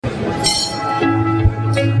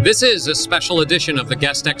This is a special edition of the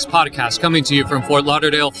GuestX podcast coming to you from Fort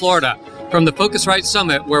Lauderdale, Florida, from the Focusrite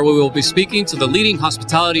Summit, where we will be speaking to the leading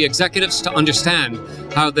hospitality executives to understand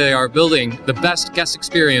how they are building the best guest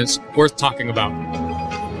experience worth talking about.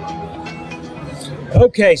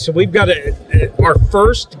 Okay, so we've got our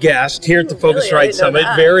first guest here at the Focusrite Summit.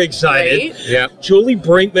 Very excited. Yeah. Julie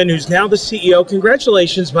Brinkman, who's now the CEO.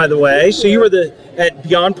 Congratulations, by the way. So you were at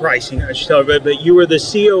Beyond Pricing, I should tell you, but you were the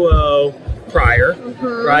COO prior,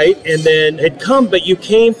 right? And then but you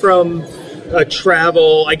came from a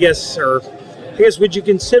travel, I guess, would you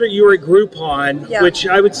consider you were at Groupon, which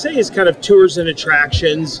I would say is kind of tours and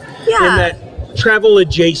attractions in that travel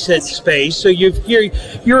adjacent space. So you're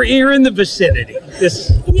in the vicinity.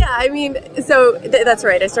 That's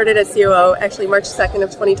right. I started as COO actually March 2nd of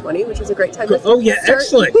 2020, which was a great time to start.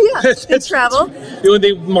 Excellent. To travel.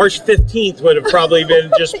 March 15th would have probably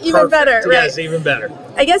been just even better, right? Yes, even better.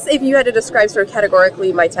 I guess if you had to describe sort of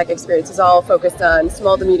categorically, my tech experience is all focused on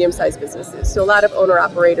small to medium-sized businesses. So a lot of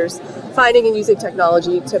owner-operators finding and using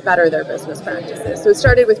technology to better their business practices. So it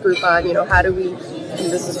started with Groupon, how do we,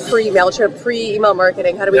 and this is pre-MailChimp, pre-email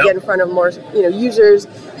marketing, how do we get in front of more users,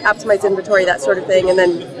 optimize inventory, that sort of thing, and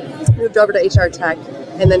then moved over to HR tech,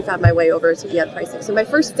 and then found my way over to Beyond Pricing. So my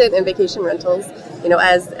first stint in vacation rentals,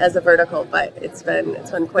 as a vertical, but it's been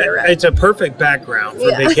quite a ride. It's a perfect background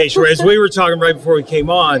for vacation. As we were talking right before we came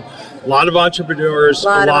on, a lot of entrepreneurs, a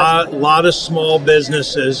lot of small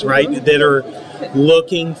businesses, right, that are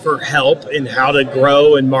looking for help in how to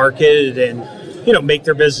grow and market and make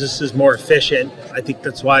their businesses more efficient. I think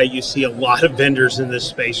that's why you see a lot of vendors in this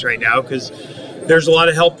space right now, because there's a lot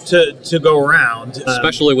of help to go around.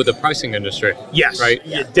 Especially with the pricing industry. Yes, right?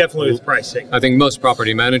 Yeah, definitely with pricing. I think most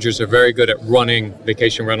property managers are very good at running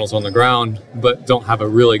vacation rentals on the ground, but don't have a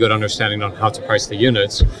really good understanding on how to price the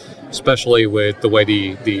units, especially with the way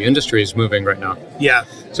the industry is moving right now. Yeah.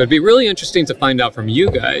 So it'd be really interesting to find out from you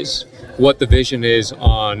guys what the vision is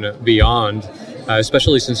on Beyond,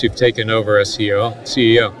 especially since you've taken over as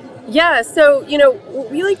CEO. Yeah, so,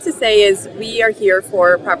 what we like to say is we are here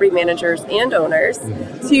for property managers and owners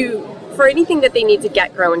for anything that they need to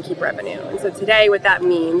get, grow, and keep revenue. And so today what that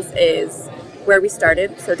means is where we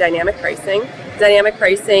started, so dynamic pricing. Dynamic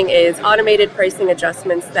pricing is automated pricing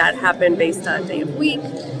adjustments that happen based on day of week,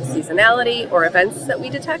 seasonality, or events that we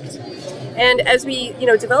detect. And as we,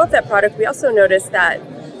 develop that product, we also noticed that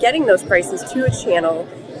getting those prices to a channel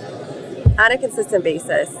on a consistent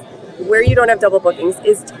basis where you don't have double bookings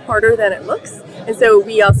is harder than it looks. And so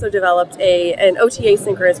we also developed an OTA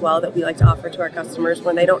syncer as well that we like to offer to our customers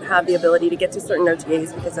when they don't have the ability to get to certain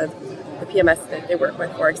OTAs because of the PMS that they work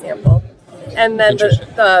with, for example. And then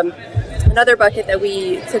another bucket that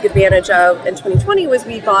we took advantage of in 2020 was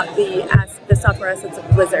we bought the software assets of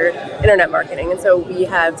Blizzard Internet Marketing. And so we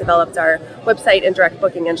have developed our website and direct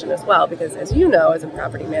booking engine as well, because as you know, as a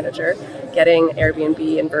property manager, getting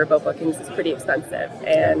Airbnb and Vrbo bookings is pretty expensive.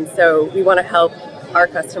 And so we want to help our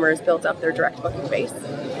customers build up their direct booking base.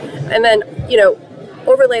 And then,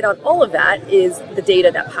 overlaid on all of that is the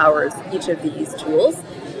data that powers each of these tools.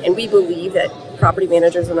 And we believe that property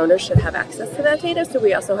managers and owners should have access to that data. So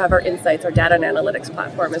we also have our insights, our data and analytics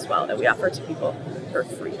platform as well that we offer to people for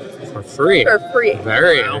free. For free.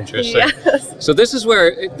 Very interesting. Yes. So this is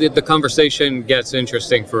where the conversation gets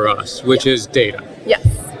interesting for us, which is data. Yes.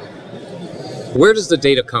 Where does the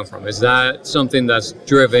data come from? Is that something that's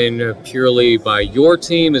driven purely by your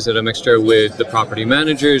team? Is it a mixture with the property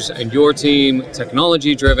managers and your team,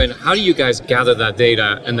 technology driven? How do you guys gather that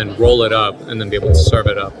data and then roll it up and then be able to serve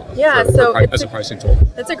it up as a pricing tool?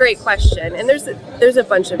 That's a great question. And there's a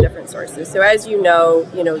bunch of different sources. So as the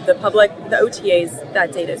OTAs,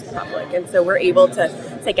 that data is public. And so we're able to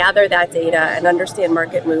gather that data and understand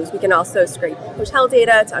market moves. We can also scrape hotel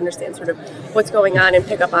data to understand sort of what's going on and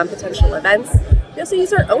pick up on potential events. We also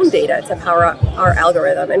use our own data to power up our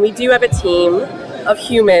algorithm. And we do have a team of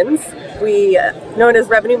humans, known as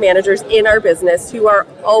revenue managers in our business, who are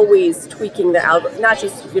always tweaking the algorithm. Not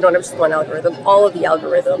just, we don't have just one algorithm, all of the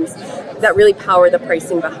algorithms that really power the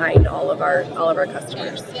pricing behind all of our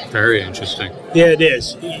customers. Very interesting. Yeah, it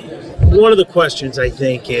is. One of the questions I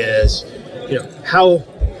think is, how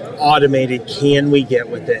automated can we get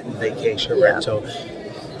with it in vacation rental?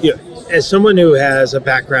 As someone who has a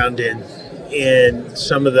background in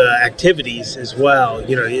some of the activities as well,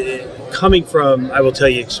 coming from, I will tell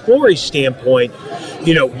you, Explore's standpoint,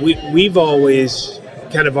 we've always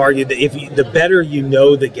kind of argued that the better you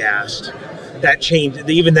know the guest, that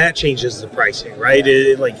changes the pricing, right?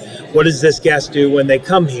 What does this guest do when they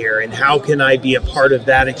come here, and how can I be a part of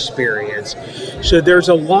that experience? So there's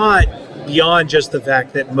a lot beyond just the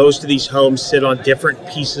fact that most of these homes sit on different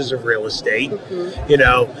pieces of real estate. You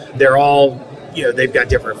know, they're all, you know, they've got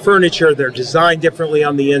different furniture, they're designed differently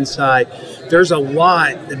on the inside. There's a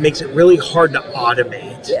lot that makes it really hard to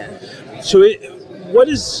automate. So what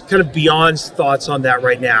is kind of Beyond's thoughts on that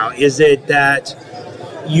right now? Is it that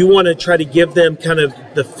you want to try to give them kind of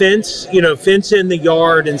the fence in the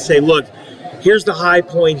yard and say, look, here's the high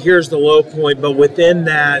point, here's the low point, but within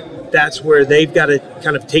that, that's where they've got to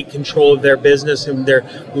kind of take control of their business and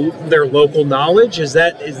their local knowledge? Is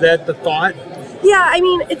that the thought? Yeah, I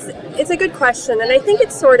mean, it's a good question, and I think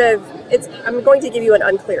I'm going to give you an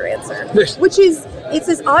unclear answer, which is it's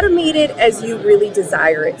as automated as you really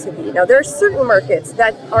desire it to be. Now, there are certain markets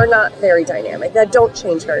that are not very dynamic, that don't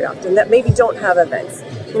change very often, that maybe don't have events.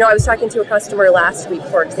 You know, I was talking to a customer last week,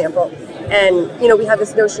 for example, and, you know, we have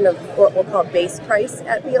this notion of what we'll call base price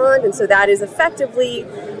at Beyond, and so that is effectively,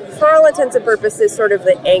 for all intents and purposes, sort of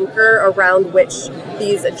the anchor around which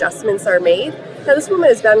these adjustments are made. Now, this woman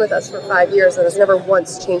has been with us for 5 years and has never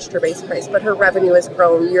once changed her base price, but her revenue has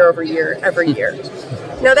grown year over year, every year.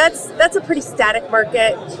 Now, that's a pretty static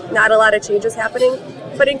market, not a lot of changes happening.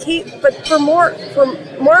 But for more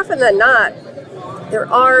often than not,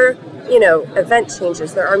 there are, you know, event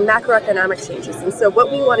changes, there are macroeconomic changes. And so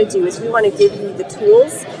what we want to do is we want to give you the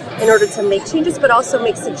tools in order to make changes, but also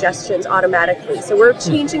make suggestions automatically. So we're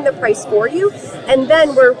changing the price for you, and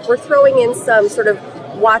then we're throwing in some sort of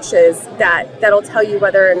watches that'll tell you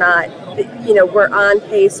whether or not, you know, we're on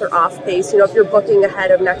pace or off pace. You know, if you're booking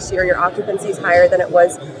ahead of next year, your occupancy is higher than it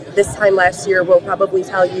was this time last year, we'll probably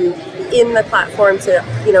tell you in the platform to,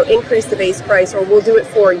 you know, increase the base price, or we'll do it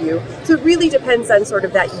for you. So it really depends on sort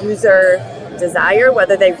of that user desire,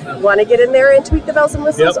 whether they want to get in there and tweak the bells and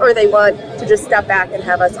whistles, or they want to just step back and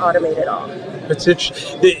have us automate it all. It's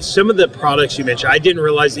interesting. Some of the products you mentioned, I didn't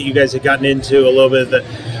realize that you guys had gotten into a little bit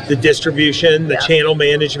of the distribution, the channel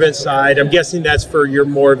management side. I'm guessing that's for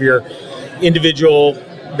more of your individual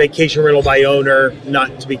vacation rental by owner,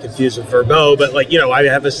 not to be confused with Vrbo, but like, you know, I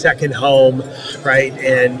have a second home, right,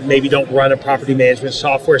 and maybe don't run a property management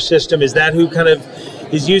software system. Is that who kind of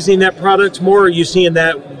is using that product more, or are you seeing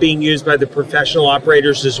that being used by the professional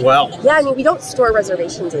operators as well? Yeah, I mean, we don't store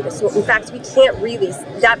reservation data. So in fact, we can't really,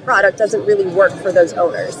 that product doesn't really work for those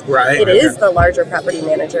owners. Right. It is the larger property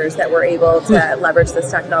managers that we're able to leverage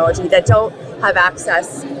this technology that don't have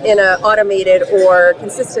access in an automated or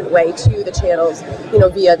consistent way to the channels, you know,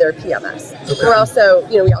 via their PMS. Okay. We're also,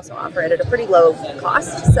 you know, we also offer it at a pretty low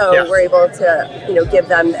cost. So we're able to, you know, give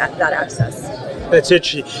them that access. That's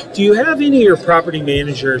interesting. Do you have any of your property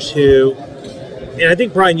managers who, and I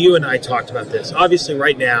think, Brian, you and I talked about this, obviously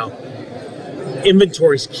right now,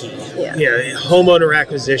 inventory's key. Homeowner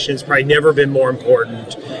acquisition has probably never been more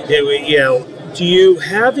important. You know, do you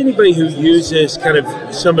have anybody who uses kind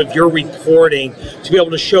of some of your reporting to be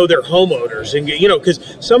able to show their homeowners? And, you know,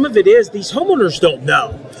 because some of it is these homeowners don't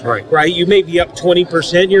know. Right? You may be up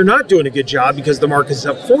 20%, you're not doing a good job because the market's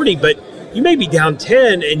up 40, but you may be down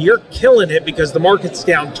 10 and you're killing it because the market's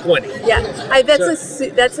down 20. Yeah,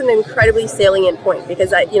 that's an incredibly salient point,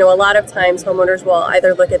 because a lot of times homeowners will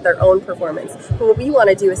either look at their own performance, but what we want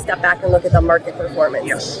to do is step back and look at the market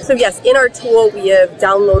performance. So yes, in our tool we have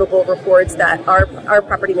downloadable reports that our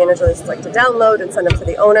property managers like to download and send them to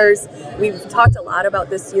the owners. We've talked a lot about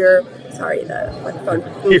this year. Sorry, the microphone.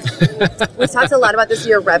 We've talked a lot about this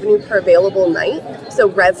year revenue per available night. So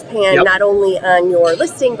RevPAN, not only on your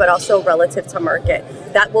listing, but also relative to market.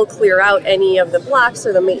 That will clear out any of the blocks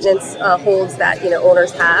or the maintenance holds that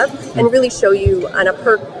owners have, and really show you on a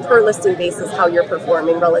per listing basis how you're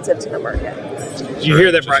performing relative to the market. Did you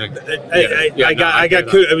hear that, Brian? I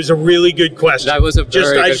got it was a really good question. That was a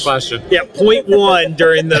very good question. Yeah, point one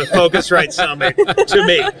during the Focusrite Summit to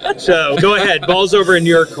me. So go ahead, ball's over in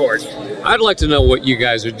your court. I'd like to know what you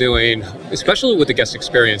guys are doing, especially with the guest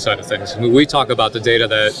experience side of things. I mean, we talk about the data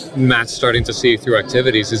that Matt's starting to see through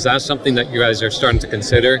activities. Is that something that you guys are starting to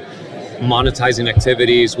consider? Monetizing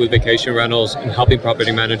activities with vacation rentals and helping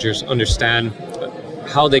property managers understand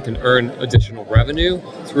how they can earn additional revenue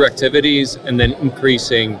through activities, and then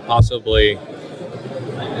increasing possibly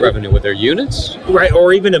revenue with their units, right?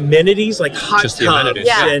 Or even amenities like hot tubs.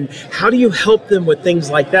 And how do you help them with things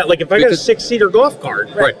like that? Like if I got a 6-seater golf cart,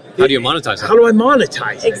 right? How do you monetize that? How do I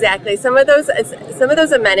monetize it? Exactly. Some of those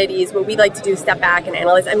amenities, what we like to do is step back and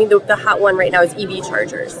analyze. I mean, the hot one right now is EV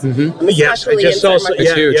chargers. Yes, I just saw.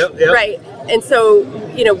 It's huge. Right. And so,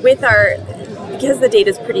 with because the data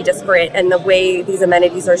is pretty disparate and the way these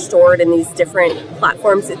amenities are stored in these different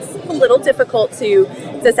platforms, it's a little difficult to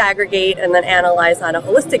disaggregate and then analyze on a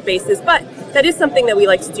holistic basis. But that is something that we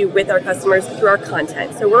like to do with our customers through our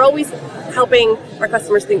content. So we're always helping our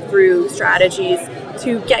customers think through strategies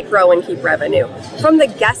to grow and keep revenue. From the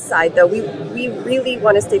guest side, though, we really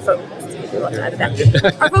want to stay focused.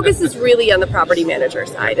 Our focus is really on the property manager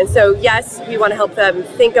side. And so, yes, we want to help them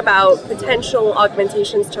think about potential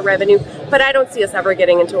augmentations to revenue, but I don't see us ever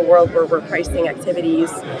getting into a world where we're pricing activities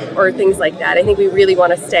or things like that. I think we really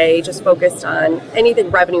want to stay just focused on anything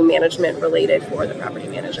revenue management related for the property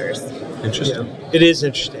managers. Interesting. Yeah, it is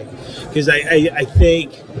interesting because I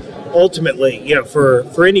think ultimately,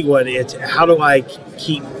 for anyone, it's how do I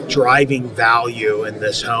keep driving value in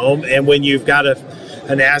this home? And when you've got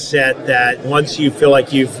an asset that once you feel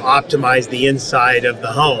like you've optimized the inside of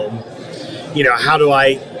the home, how do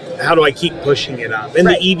I keep pushing it up? And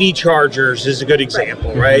right. The EV chargers is a good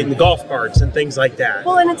example, right? And the golf carts and things like that.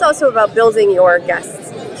 Well, and it's also about building your guests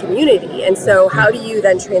community. And so how do you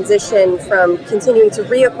then transition from continuing to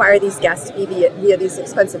reacquire these guests via these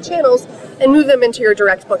expensive channels and move them into your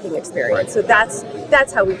direct booking experience? So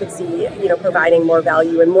that's how we could see, providing more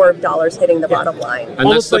value and more dollars hitting the bottom line. And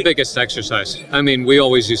that's the biggest exercise. I mean, we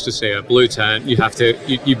always used to say at Blue Tent,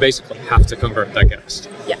 you basically have to convert that guest.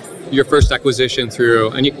 Yes. Your first acquisition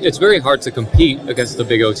through, and it's very hard to compete against the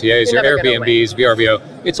big OTAs, your Airbnbs, VRBO.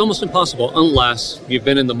 It's almost impossible unless you've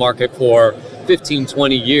been in the market for 15,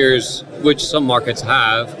 20 years, which some markets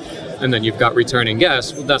have, and then you've got returning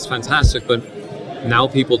guests. Well, that's fantastic, but now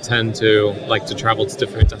people tend to like to travel to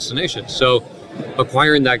different destinations. So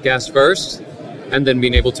acquiring that guest first and then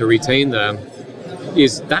being able to retain them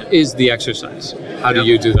is the exercise. How do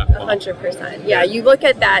you do that? 100%. Yeah, you look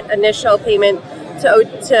at that initial payment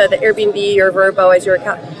to the Airbnb or Vrbo as your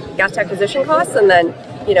guest acquisition costs, and then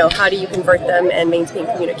how do you convert them and maintain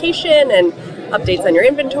communication and updates on your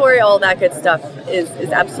inventory? All that good stuff is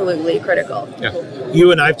absolutely critical. Yeah.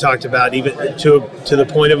 You and I've talked about even to the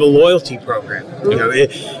point of a loyalty program.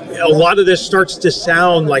 A lot of this starts to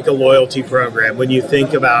sound like a loyalty program when you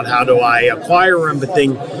think about how do I acquire them, but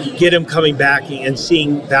then get them coming back and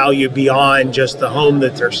seeing value beyond just the home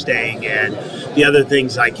that they're staying in, the other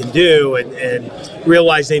things I can do, and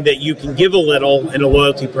realizing that you can give a little in a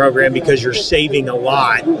loyalty program because you're saving a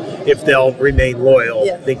lot if they'll remain loyal.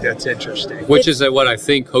 Yeah. I think that's interesting. Which is what I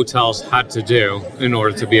think hotels had to do in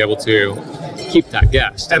order to be able to keep that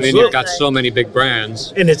guest. Absolutely. I mean, you've got so many big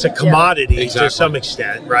brands. And it's a commodity to some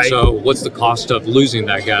extent, right? So what's the cost of losing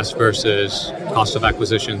that guest versus cost of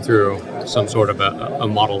acquisition through some sort of a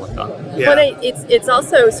model like that? Yeah. But it's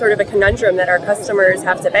also sort of a conundrum that our customers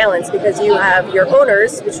have to balance, because you have your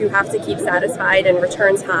owners, which you have to keep satisfied and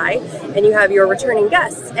returns high, and you have your returning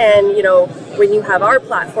guests. And, when you have our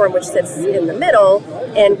platform, which sits in the middle,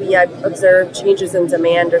 and we observe changes in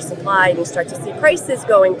demand or supply, and you start to see prices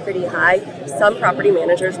going pretty high, some property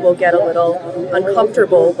managers will get a little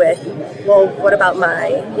uncomfortable with, well, what about my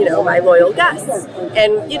loyal guests?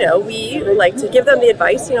 And, we like to give them the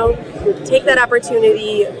advice, take that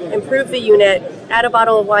opportunity, improve the unit, add a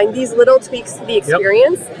bottle of wine. These little tweaks to the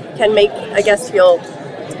experience can make a guest feel,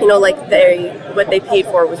 like what they paid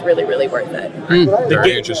for was really, really worth it.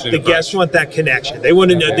 Very interesting. The guests want that connection. They want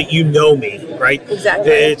to know that you know me, right?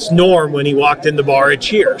 Exactly. It's Norm when he walked in the bar at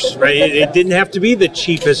Cheers, right? It didn't have to be the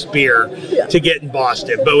cheapest beer to get in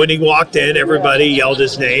Boston, but when he walked in, everybody yelled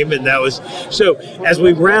his name, and that was so. As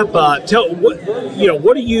we wrap up,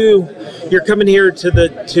 what are you're coming here to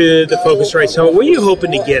the Phocuswright Summit. What are you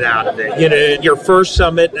hoping to get out of it? Your first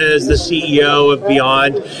summit as the CEO of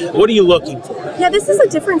Beyond. What are you looking for? Yeah, this is a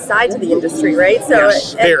different side to the industry, right? So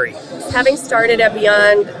yes, very. Having started at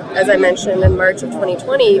Beyond, as I mentioned, in March of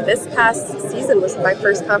 2020, this past season was my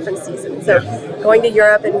first conference season. So going to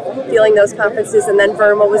Europe and feeling those conferences, and then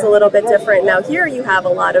Verma was a little bit different. Now here you have a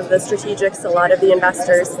lot of the strategics, a lot of the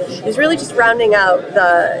investors, is really just rounding out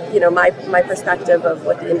the, my perspective of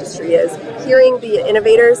what the industry is. Hearing the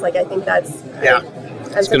innovators, I think that's... Yeah.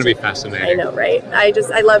 It's going to be fascinating. I know, right?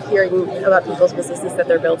 I love hearing about people's businesses that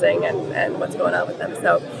they're building and what's going on with them.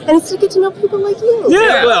 So, and it's to get to know people like you.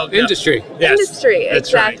 Yeah, well, industry. Yes, industry, that's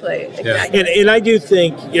exactly. Right. Exactly. And I do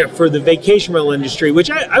think, for the vacation rental industry,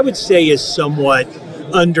 which I would say is somewhat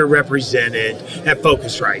underrepresented at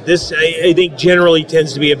Phocuswright. This, I think, generally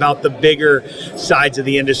tends to be about the bigger sides of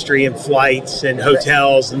the industry and flights and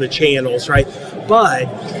hotels and the channels, right?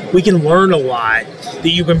 But we can learn a lot that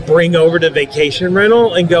you can bring over to vacation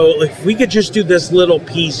rental and go, if we could just do this little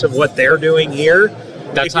piece of what they're doing here.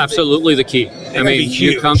 That's absolutely the key. I mean,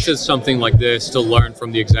 you come to something like this to learn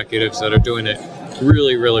from the executives that are doing it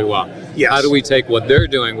really, really well. Yes. How do we take what they're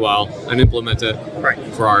doing well and implement it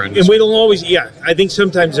for our industry? And we don't always, I think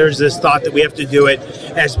sometimes there's this thought that we have to do it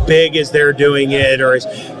as big as they're doing it, or as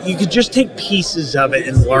you could just take pieces of it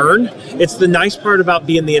and learn. It's the nice part about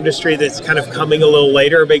being the industry that's kind of coming a little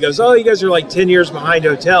later. Everybody goes, oh, you guys are like 10 years behind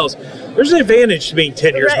hotels. There's an advantage to being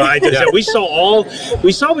 10 years behind us. We saw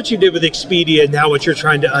what you did with Expedia, and now what you're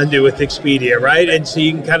trying to undo with Expedia, right? And so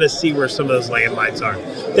you can kind of see where some of those landmines are.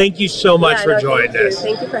 Thank you so much for joining us.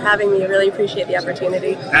 Thank you for having me. I really appreciate the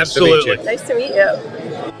opportunity. Absolutely. Nice to meet you.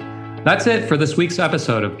 That's it for this week's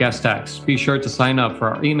episode of GuestX. Be sure to sign up for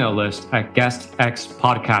our email list at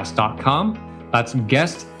guestxpodcast.com. That's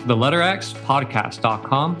guest, the letter X,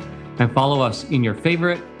 podcast.com. And follow us in your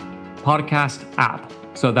favorite podcast app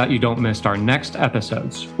so that you don't miss our next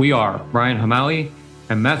episodes. We are Ryan Hamawi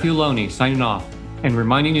and Matthew Loney signing off and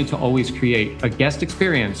reminding you to always create a guest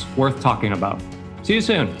experience worth talking about. See you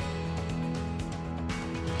soon.